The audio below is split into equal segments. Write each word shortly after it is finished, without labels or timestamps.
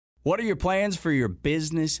What are your plans for your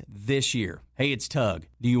business this year? Hey, it's Tug.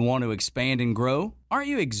 Do you want to expand and grow? Aren't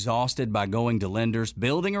you exhausted by going to lenders,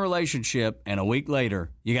 building a relationship, and a week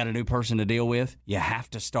later, you got a new person to deal with? You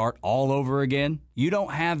have to start all over again? You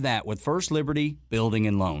don't have that with First Liberty Building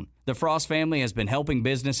and Loan. The Frost family has been helping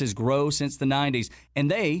businesses grow since the 90s,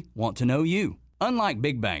 and they want to know you. Unlike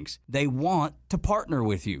big banks, they want to partner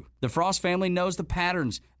with you. The Frost family knows the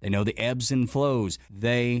patterns. They know the ebbs and flows.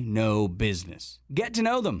 They know business. Get to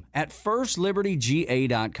know them at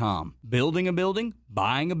firstlibertyga.com. Building a building,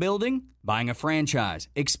 buying a franchise,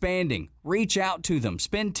 expanding. Reach out to them.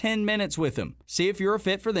 Spend 10 minutes with them. See if you're a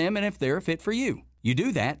fit for them and if they're a fit for you. You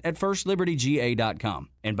do that at firstlibertyga.com.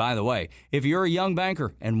 And by the way, if you're a young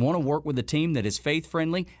banker and want to work with a team that is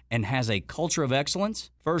faith-friendly and has a culture of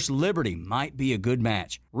excellence, First Liberty might be a good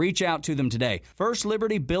match. Reach out to them today. First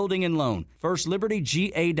Liberty Building and Loan.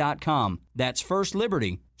 firstlibertyga.com. That's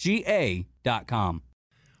firstlibertyga.com.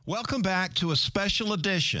 Welcome back to a special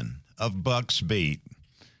edition of Bucks Beat.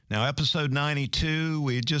 Now, episode 92,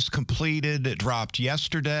 we just completed. It dropped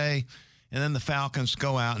yesterday. And then the Falcons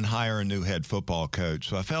go out and hire a new head football coach.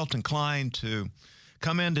 So I felt inclined to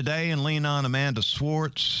come in today and lean on Amanda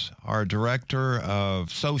Swartz, our director of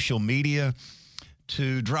social media,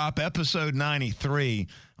 to drop episode 93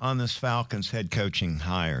 on this Falcons head coaching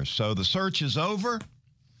hire. So the search is over.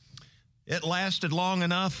 It lasted long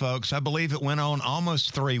enough, folks. I believe it went on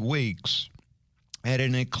almost 3 weeks. And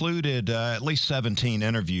it included at least 17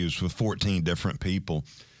 interviews with 14 different people.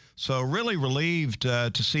 So really relieved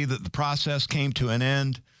to see that the process came to an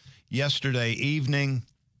end yesterday evening,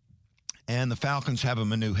 and the Falcons have a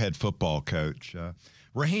new head football coach.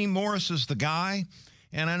 Raheem Morris is the guy,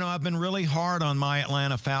 and I know I've been really hard on my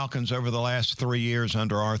Atlanta Falcons over the last 3 years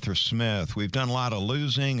under Arthur Smith. We've done a lot of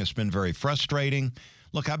losing. It's been very frustrating.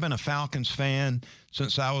 Look, I've been a Falcons fan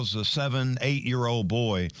since I was a 7, 8-year-old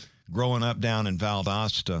boy growing up down in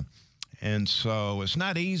Valdosta, and so it's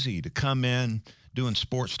not easy to come in doing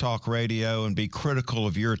sports talk radio and be critical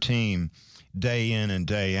of your team day in and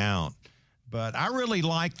day out. But I really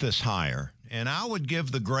like this hire, and I would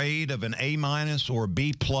give the grade of an A- or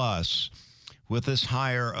B+ with this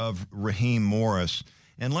hire of Raheem Morris.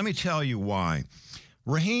 And let me tell you why.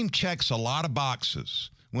 Raheem checks a lot of boxes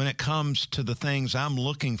when it comes to the things I'm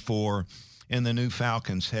looking for in the new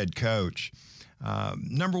Falcons head coach.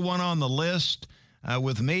 Number one on the list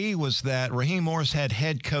with me was that Raheem Morris had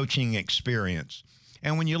head coaching experience.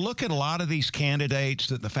 And when you look at a lot of these candidates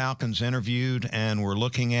that the Falcons interviewed and were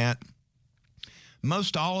looking at,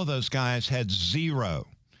 most all of those guys had zero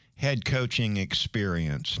head coaching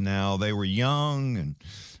experience. Now, they were young and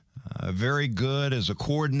very good as a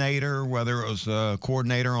coordinator, whether it was a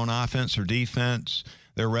coordinator on offense or defense.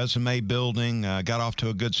 Their resume building got off to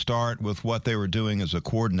a good start with what they were doing as a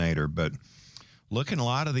coordinator. But looking at a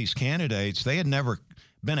lot of these candidates, they had never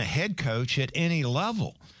been a head coach at any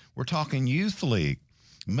level. We're talking youth league,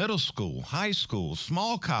 middle school, high school,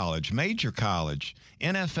 small college, major college,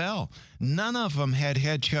 NFL. None of them had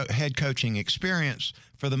head coaching experience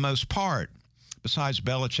for the most part, besides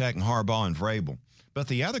Belichick and Harbaugh and Vrabel. But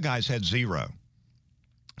the other guys had zero.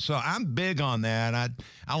 So I'm big on that.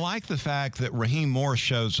 I like the fact that Raheem Morris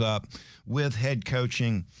shows up with head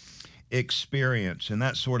coaching experience, and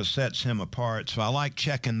that sort of sets him apart. So I like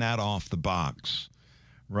checking that off the box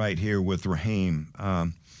right here with Raheem.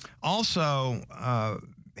 Also,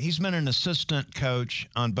 he's been an assistant coach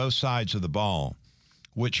on both sides of the ball,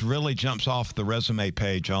 which really jumps off the resume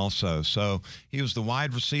page also. So he was the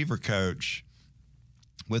wide receiver coach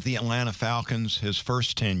with the Atlanta Falcons, his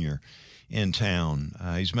first tenure in town.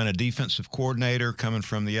 He's been a defensive coordinator coming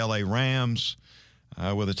from the LA Rams.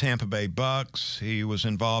 With the Tampa Bay Bucks, he was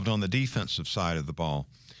involved on the defensive side of the ball.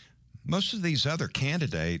 Most of these other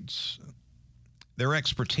candidates, their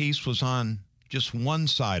expertise was on just one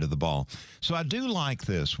side of the ball. So I do like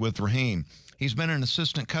this with Raheem. He's been an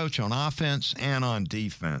assistant coach on offense and on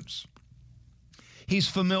defense. He's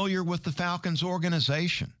familiar with the Falcons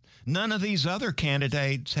organization. None of these other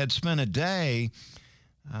candidates had spent a day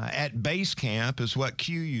at base camp, is what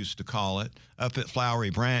Q used to call it, up at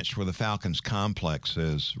Flowery Branch where the Falcons complex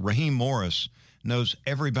is. Raheem Morris knows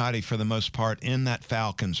everybody for the most part in that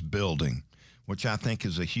Falcons building, which I think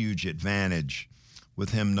is a huge advantage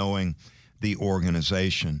with him knowing the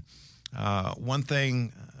organization. One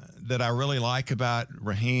thing that I really like about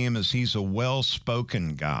Raheem is he's a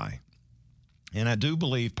well-spoken guy. And I do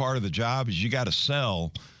believe part of the job is you got to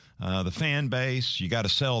sell the fan base. You got to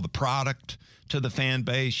sell the product to the fan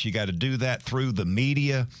base. You got to do that through the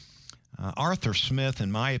media. Arthur Smith,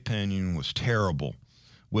 in my opinion, was terrible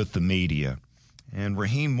with the media. And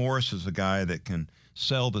Raheem Morris is a guy that can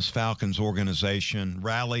sell this Falcons organization,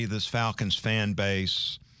 rally this Falcons fan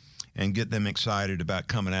base, and get them excited about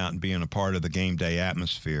coming out and being a part of the game day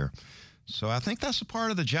atmosphere. So I think that's a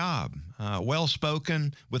part of the job.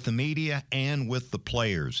 Well-spoken with the media and with the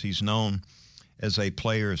players. He's known as a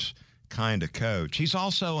player's kind of coach. He's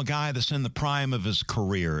also a guy that's in the prime of his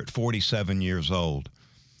career at 47 years old.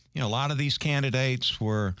 You know, a lot of these candidates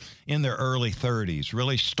were in their early 30s,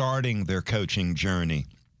 really starting their coaching journey.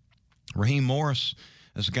 Raheem Morris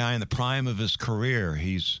is a guy in the prime of his career.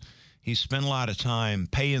 He's spent a lot of time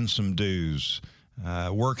paying some dues,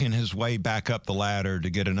 working his way back up the ladder to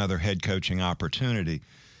get another head coaching opportunity.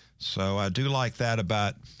 So I do like that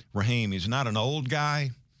about Raheem. He's not an old guy.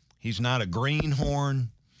 He's not a greenhorn.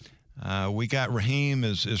 We got Raheem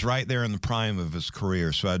is right there in the prime of his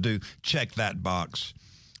career. So I do check that box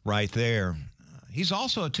right there. He's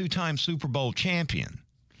also a two-time Super Bowl champion.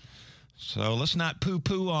 So let's not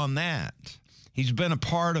poo-poo on that. He's been a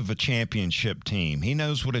part of a championship team. He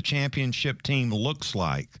knows what a championship team looks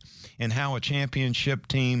like and how a championship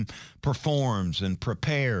team performs and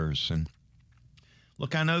prepares. And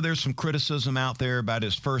look, I know there's some criticism out there about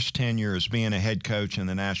his first tenure as being a head coach in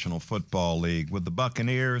the National Football League. With the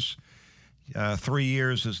Buccaneers, 3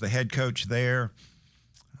 years as the head coach there,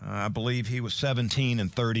 I believe he was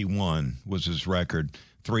 17-31 was his record.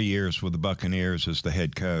 3 years with the Buccaneers as the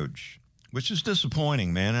head coach, which is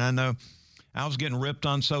disappointing, man. And I know I was getting ripped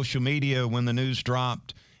on social media when the news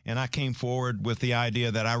dropped, and I came forward with the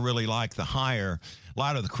idea that I really liked the hire. A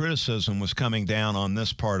lot of the criticism was coming down on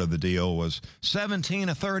this part of the deal was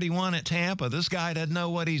 17-31 at Tampa. This guy doesn't know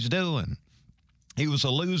what he's doing. He was a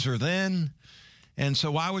loser then, and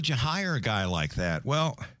so why would you hire a guy like that?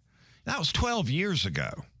 Well, that was 12 years ago.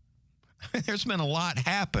 There's been a lot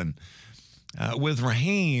happen with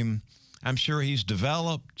Raheem. I'm sure he's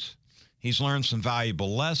developed. He's learned some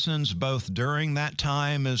valuable lessons, both during that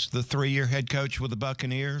time as the 3-year head coach with the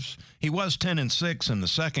Buccaneers. He was 10-6 in the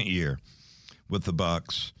second year with the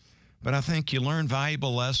Bucs. But I think you learn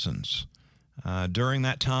valuable lessons during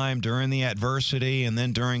that time, during the adversity, and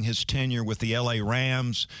then during his tenure with the L.A.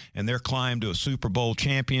 Rams and their climb to a Super Bowl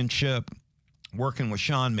championship, working with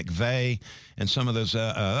Sean McVay and some of those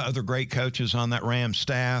other great coaches on that Rams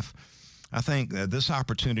staff. I think this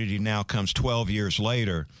opportunity now comes 12 years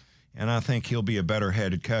later, and I think he'll be a better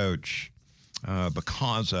head coach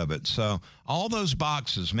because of it. So all those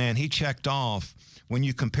boxes, man, he checked off when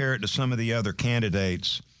you compare it to some of the other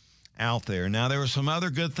candidates out there. Now, there were some other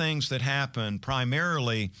good things that happened.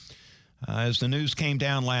 Primarily, as the news came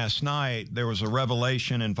down last night, there was a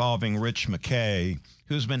revelation involving Rich McKay,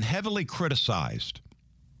 who's been heavily criticized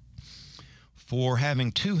for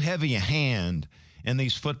having too heavy a hand in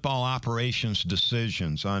these football operations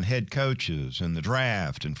decisions on head coaches and the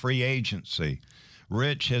draft and free agency.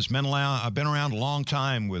 Rich has been around a long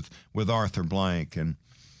time with Arthur Blank, and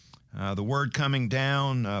the word coming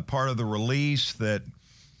down, part of the release, that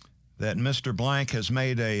Mr. Blank has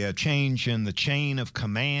made a change in the chain of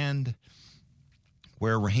command,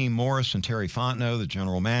 where Raheem Morris and Terry Fontenot, the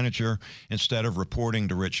general manager, instead of reporting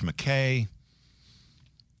to Rich McKay,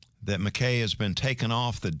 that McKay has been taken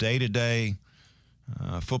off the day-to-day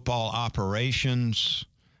football operations.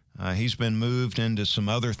 He's been moved into some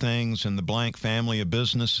other things in the Blank family of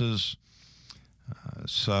businesses.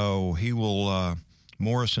 So he will,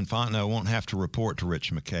 Morris and Fontenot won't have to report to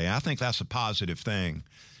Rich McKay. I think that's a positive thing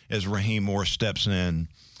as Raheem Morris steps in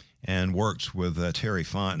and works with Terry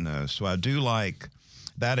Fontenot. So I do like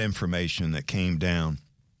that information that came down.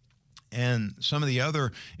 And some of the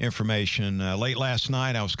other information, late last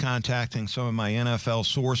night I was contacting some of my NFL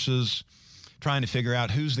sources, trying to figure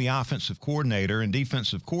out who's the offensive coordinator and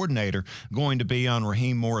defensive coordinator going to be on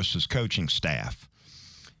Raheem Morris's coaching staff.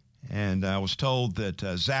 And I was told that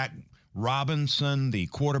Zach Robinson, the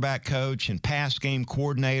quarterback coach and pass game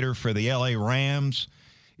coordinator for the L.A. Rams,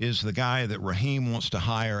 is the guy that Raheem wants to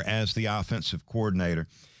hire as the offensive coordinator.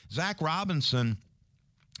 Zach Robinson,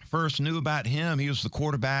 first knew about him. He was the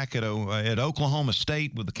quarterback at Oklahoma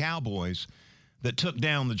State with the Cowboys that took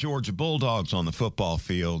down the Georgia Bulldogs on the football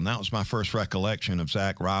field. And that was my first recollection of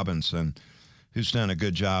Zach Robinson, who's done a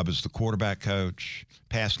good job as the quarterback coach,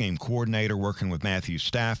 pass game coordinator, working with Matthew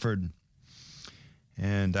Stafford.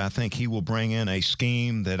 And I think he will bring in a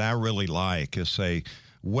scheme that I really like. It's a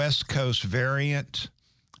West Coast variant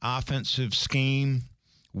offensive scheme,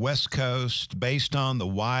 West Coast, based on the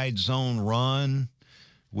wide zone run,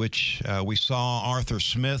 which we saw Arthur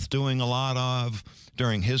Smith doing a lot of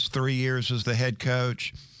during his 3 years as the head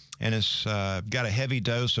coach, and it's got a heavy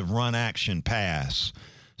dose of run action pass.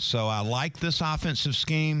 So I like this offensive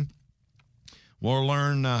scheme. We'll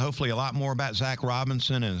learn hopefully a lot more about Zach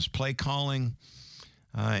Robinson and his play calling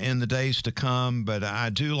in the days to come. But I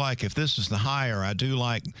do like, if this is the hire, I do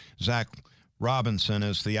like Zach Robinson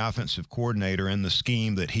as the offensive coordinator and the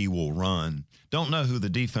scheme that he will run. Don't know who the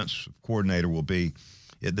defensive coordinator will be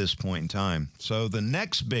at this point in time. So the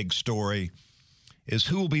next big story is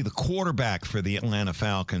who will be the quarterback for the Atlanta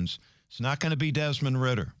Falcons. It's not going to be Desmond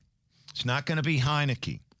Ridder. It's not going to be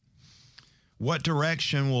Heineke. What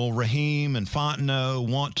direction will Raheem and Fontenot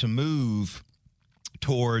want to move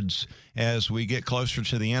towards as we get closer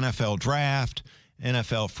to the NFL draft,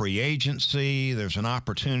 NFL free agency? There's an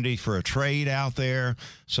opportunity for a trade out there.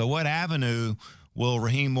 So what avenue will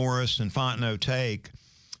Raheem Morris and Fontenot take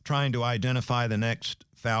trying to identify the next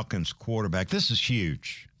Falcons quarterback? This is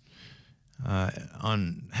huge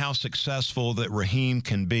on how successful that Raheem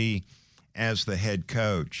can be as the head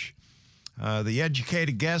coach. The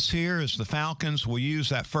educated guess here is the Falcons will use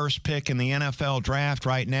that first pick in the NFL draft.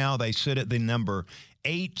 Right now, they sit at the number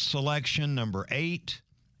 8 selection, number 8.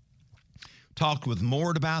 Talked with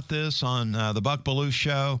Mort about this on the Buck Belue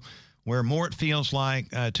Show, where Mort feels like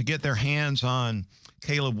to get their hands on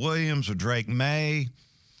Caleb Williams or Drake May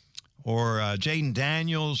or Jaden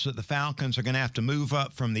Daniels, that the Falcons are going to have to move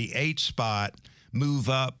up from the 8 spot, move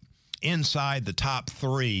up inside the top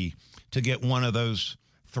 3 to get one of those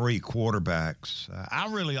 3 quarterbacks.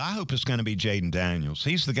 I hope it's going to be Jaden Daniels.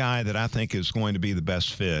 He's the guy that I think is going to be the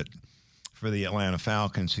best fit for the Atlanta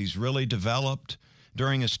Falcons. He's really developed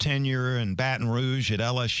during his tenure in Baton Rouge at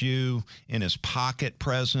LSU in his pocket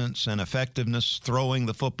presence and effectiveness throwing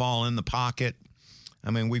the football in the pocket. I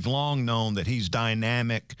mean, we've long known that he's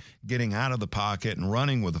dynamic, getting out of the pocket and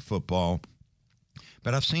running with the football.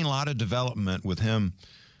 But I've seen a lot of development with him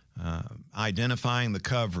identifying the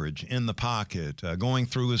coverage in the pocket, going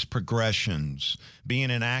through his progressions,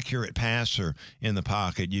 being an accurate passer in the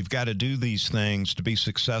pocket. You've got to do these things to be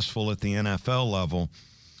successful at the NFL level.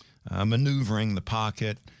 Maneuvering the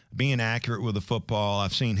pocket, being accurate with the football.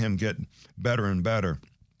 I've seen him get better and better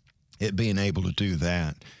at being able to do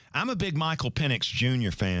that. I'm a big Michael Penix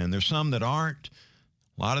Jr. fan. There's some that aren't.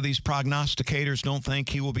 A lot of these prognosticators don't think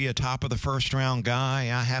he will be a top-of-the-first-round guy.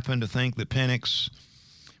 I happen to think that Penix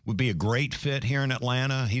would be a great fit here in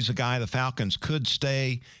Atlanta. He's a guy the Falcons could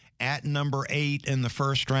stay at number 8 in the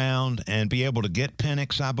first round and be able to get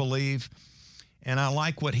Penix, I believe. And I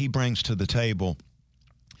like what he brings to the table.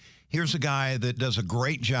 Here's a guy that does a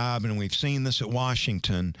great job, and we've seen this at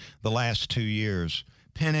Washington the last 2 years.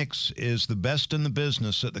 Penix is the best in the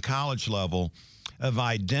business at the college level of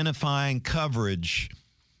identifying coverage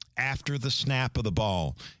after the snap of the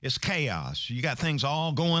ball. It's chaos. You got things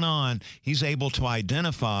all going on. He's able to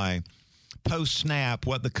identify post-snap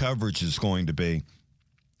what the coverage is going to be.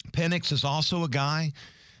 Penix is also a guy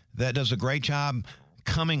that does a great job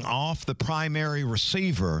coming off the primary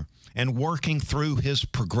receiver and working through his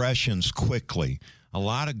progressions quickly. A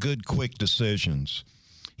lot of good, quick decisions.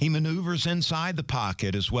 He maneuvers inside the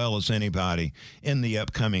pocket as well as anybody in the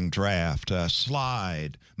upcoming draft.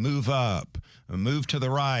 Slide, move up, move to the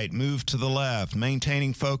right, move to the left,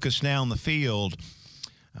 maintaining focus down the field.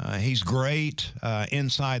 He's great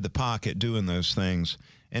inside the pocket doing those things.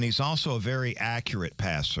 And he's also a very accurate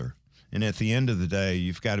passer. And at the end of the day,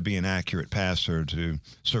 you've got to be an accurate passer to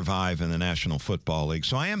survive in the National Football League.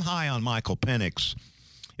 So I am high on Michael Penix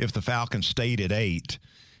if the Falcons stayed at 8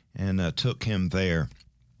 and took him there.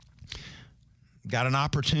 Got an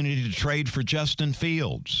opportunity to trade for Justin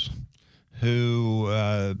Fields, who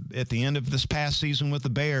at the end of this past season with the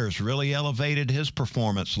Bears really elevated his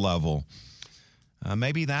performance level.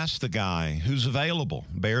 Maybe that's the guy who's available.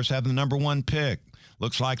 Bears have the number 1 pick.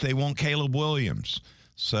 Looks like they want Caleb Williams.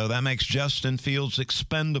 So that makes Justin Fields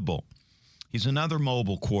expendable. He's another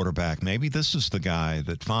mobile quarterback. Maybe this is the guy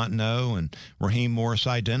that Fontenot and Raheem Morris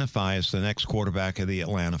identify as the next quarterback of the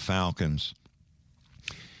Atlanta Falcons.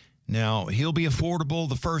 Now, he'll be affordable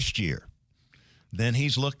the first year. Then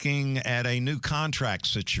he's looking at a new contract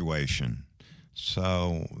situation.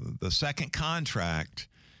 So the second contract,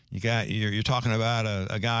 you're talking about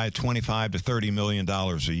a guy $25 to $30 million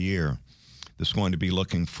a year that's going to be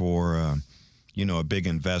looking for a big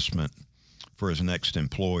investment for his next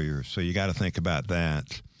employer. So you got to think about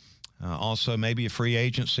that. Also, maybe a free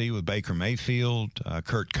agency with Baker Mayfield,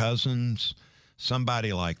 Kirk Cousins,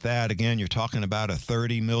 somebody like that. Again, you're talking about a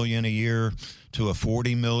 $30 million a year to a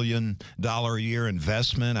 $40 million a year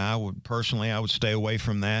investment. I would stay away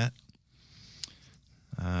from that.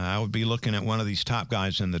 I would be looking at one of these top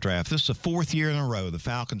guys in the draft. This is the 4th year in a row the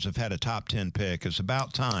Falcons have had a top 10 pick. It's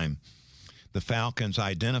about time the Falcons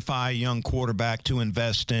identify a young quarterback to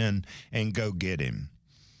invest in and go get him.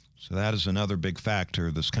 So that is another big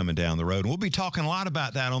factor that's coming down the road. We'll be talking a lot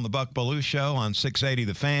about that on the Buck Belue Show on 680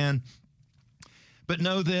 The Fan. But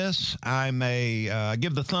know this, I may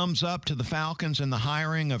give the thumbs up to the Falcons in the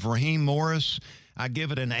hiring of Raheem Morris. I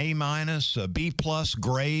give it an A-, a B+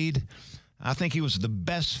 grade. I think he was the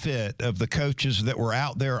best fit of the coaches that were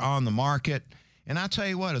out there on the market. And I tell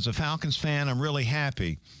you what, as a Falcons fan, I'm really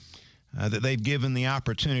happy that they've given the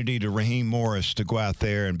opportunity to Raheem Morris to go out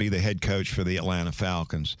there and be the head coach for the Atlanta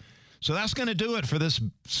Falcons. So that's going to do it for this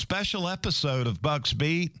special episode of Bucks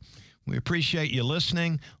Beat. We appreciate you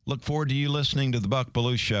listening. Look forward to you listening to the Buck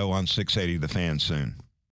Belue Show on 680 The Fan soon.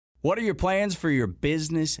 What are your plans for your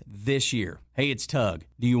business this year? Hey, it's Tug.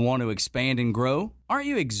 Do you want to expand and grow? Aren't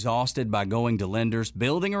you exhausted by going to lenders,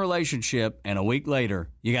 building a relationship, and a week later,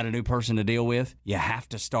 you got a new person to deal with? You have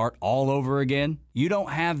to start all over again? You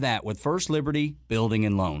don't have that with First Liberty Building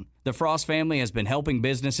and Loan. The Frost family has been helping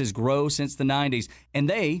businesses grow since the 90s, and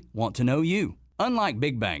they want to know you. Unlike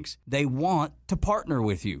big banks, they want to partner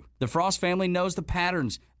with you. The Frost family knows the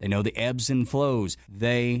patterns. They know the ebbs and flows.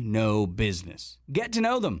 They know business. Get to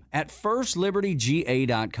know them at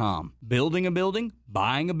firstlibertyga.com. Building a building,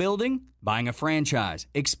 buying a franchise,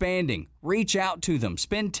 expanding. Reach out to them.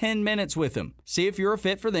 Spend 10 minutes with them. See if you're a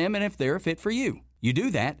fit for them and if they're a fit for you. You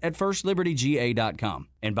do that at firstlibertyga.com.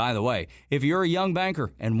 And by the way, if you're a young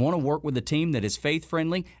banker and want to work with a team that is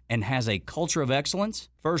faith-friendly and has a culture of excellence,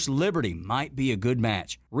 First Liberty might be a good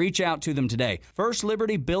match. Reach out to them today. First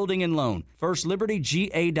Liberty Building and Loan.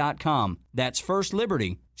 firstlibertyga.com. That's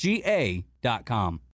firstlibertyga.com.